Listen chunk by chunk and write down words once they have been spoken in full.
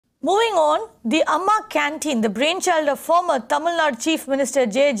Moving on, the Amma Canteen, the brainchild of former Tamil Nadu Chief Minister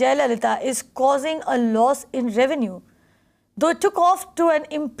Jayalalithaa, is causing a loss in revenue. Though it took off to an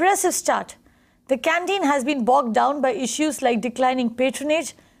impressive start, the canteen has been bogged down by issues like declining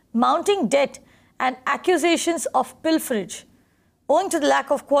patronage, mounting debt, and accusations of pilferage. Owing to the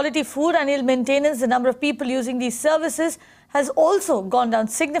lack of quality food and ill maintenance, the number of people using these services has also gone down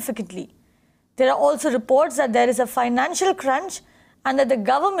significantly. There are also reports that there is a financial crunch and that the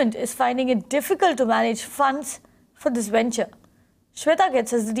government is finding it difficult to manage funds for this venture. Shweta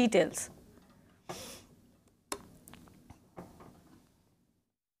gets us the details.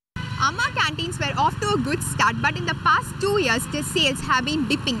 Amma Canteens were off to a good start, but in the past 2 years, their sales have been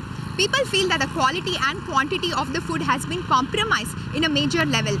dipping. People feel that the quality and quantity of the food has been compromised in a major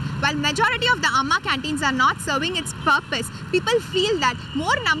level. While majority of the Amma Canteens are not serving its purpose, people feel that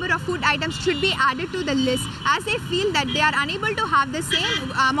more number of food items should be added to the list, as they feel that they are unable to have the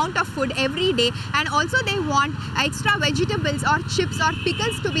same amount of food every day, and also they want extra vegetables or chips or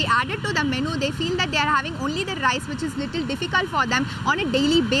pickles to be added to the menu. They feel that they are having only the rice, which is little difficult for them on a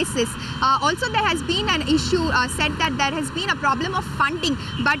daily basis. Also, there has been an issue said that there has been a problem of funding,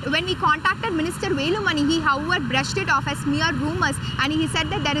 but when we contacted Minister Velumani, he however brushed it off as mere rumours, and he said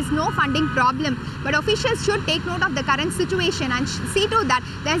that there is no funding problem. But officials should take note of the current situation and see to that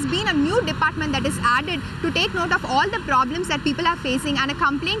there has been a new department that is added to take note of all the problems that people are facing, and a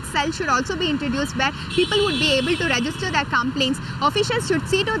complaint cell should also be introduced where people would be able to register their complaints. Officials should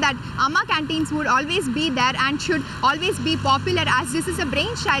see to that Amma Canteens would always be there and should always be popular, as this is a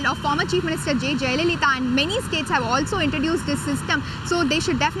brainchild of former Chief Minister Jayalalithaa, and many states have also introduced this system. So they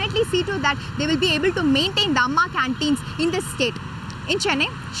should definitely see to that they will be able to maintain the Amma Canteens in the state. In Chennai,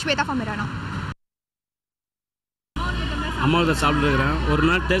 Shweta for Mirana. அம்மாவை சாப்பிட்டுருக்கிறேன். ஒரு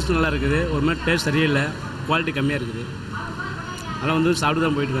நாள் taste நல்லா இருக்குது, ஒரு நாள் taste சரியில்லை, quality கம்மியாக இருக்குது. அதெல்லாம் வந்து சாப்பிட்டு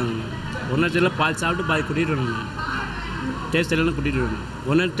தான் போயிட்டுருக்காங்க. ஒரு நாள் சரியில்லை பால் சாப்பிட்டு பாதி கூட்டிகிட்டு வரணும், டேஸ்ட் இல்லைன்னா கூட்டிகிட்டு வரணும்.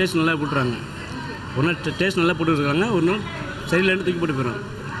 ஒரு நாள் டேஸ்ட் நல்லா போட்டுறாங்க, ஒரு நாள் டேஸ்ட் நல்லா போட்டுருக்காங்க, ஒரு நாள் சரியில்லைன்னு தூக்கி போட்டு போயிடும்.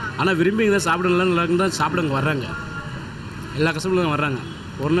 ஆனால் விரும்பி இதை சாப்பிடலாம் நல்லா தான் சாப்பிட அங்கே வர்றாங்க, எல்லா கஷ்டப்படும் வர்றாங்க.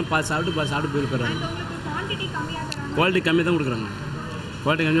 ஒரு நாள் பால் சாப்பிட்டு போயிருக்கிறாங்க. குவாலிட்டி கம்மி தான் கொடுக்குறாங்க,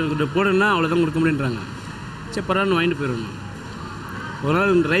 குவாலிட்டி கம்மி போடுன்னா அவ்வளோதான் கொடுக்க முடியுன்றாங்க. சரி பரவாயில்ல வாங்கிட்டு போயிடணும். ஒரு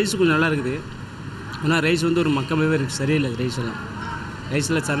நாள் ரைஸ் கொஞ்சம் நல்லா இருக்குது, ஆனால் ரைஸ் வந்து ஒரு மக்கமே இருக்குது, சரியில்லை.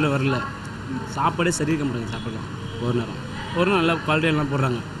 ரைஸில் சரியில் வரல, சாப்பாடே சரியிருக்க மாட்டாங்க. சாப்பிடலாம் ஒரு நேரம் நல்லா குவாலிட்டியாக நல்லா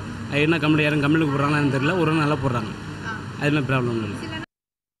போடுறாங்க. அது என்ன கம்பெனி யாரும் கம்பெனிக்கு போடுறாங்கன்னு தெரியல, ஒரு நாள் நல்லா போடுறாங்க. அது என்ன ப்ராப்ளம் இல்லை.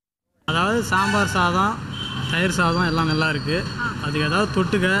 அதாவது சாம்பார் சாதம், தயிர் சாதம் எல்லாம் நல்லா இருக்குது. அதுக்கு ஏதாவது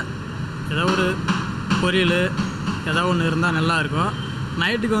தொட்டுக்க, ஏதாவது ஒரு பொரியல் ஏதாவது ஒன்று இருந்தால் நல்லாயிருக்கும்.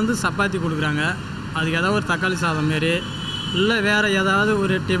 நைட்டுக்கு வந்து சப்பாத்தி கொடுக்குறாங்க, அதுக்கு ஏதாவது ஒரு தக்காளி சாதம் மாரி இல்லை வேறு ஏதாவது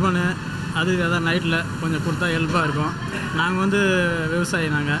ஒரு டிஃபனு அது ஏதாவது நைட்டில் கொஞ்சம் கொடுத்தா ஹெல்ப்பாக இருக்கும். நாங்கள் வந்து விவசாயி,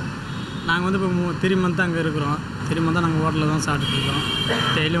 நாங்கள் வந்து இப்போ 3 மந்த் அங்கே இருக்கிறோம். 3 மந்த்தாக நாங்கள் ஹோட்டலில் தான் சாப்பிட்டுருக்கோம்.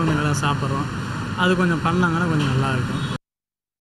 டெய்லியும் வந்து இங்கே தான் சாப்பிட்றோம். அது கொஞ்சம் பண்ணாங்கன்னா கொஞ்சம் நல்லாயிருக்கும்.